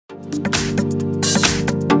Here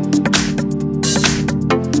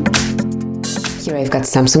I've got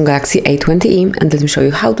Samsung Galaxy A20e, and let me show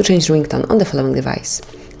you how to change ringtone on the following device.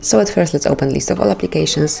 So at first let's open list of all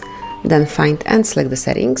applications, then find and select the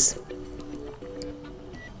settings.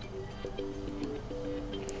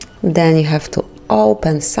 Then you have to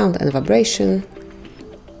open sound and vibration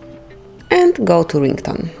and go to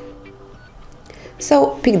ringtone.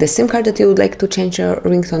 So pick the SIM card that you would like to change your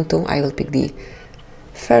ringtone to. I will pick the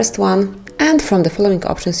first one, and from the following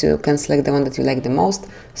options you can select the one that you like the most.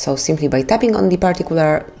 So simply by tapping on the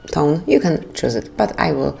particular tone you can choose it, but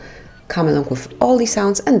I will come along with all the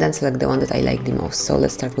sounds and then select the one that I like the most. So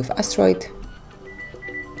let's start with Asteroid.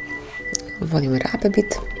 Volume it up a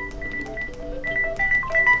bit.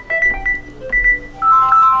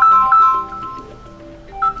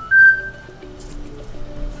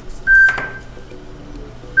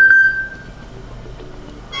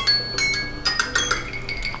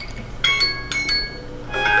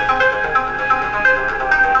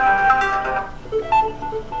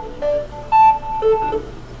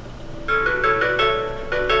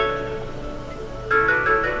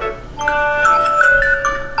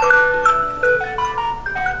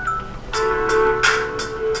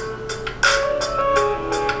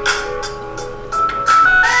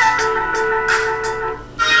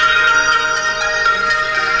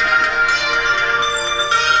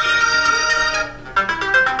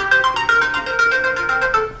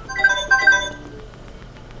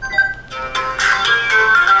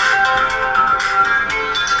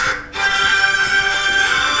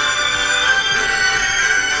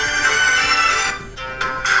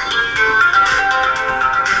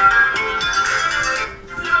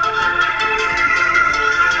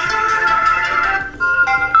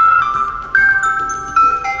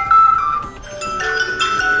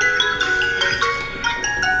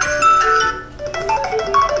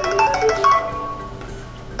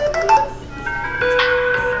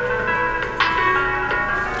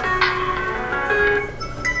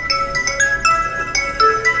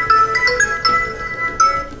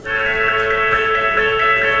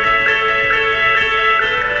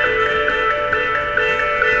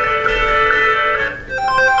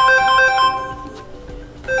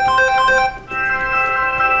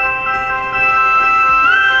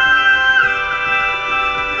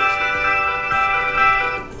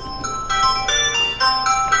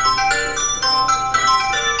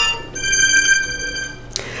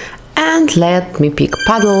 And let me pick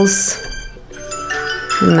paddles.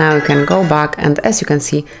 Now you can go back, and as you can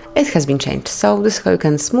see, it has been changed. So this is how you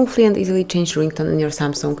can smoothly and easily change ringtone in your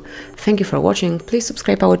Samsung. Thank you for watching. Please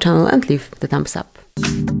subscribe our channel and leave the thumbs up.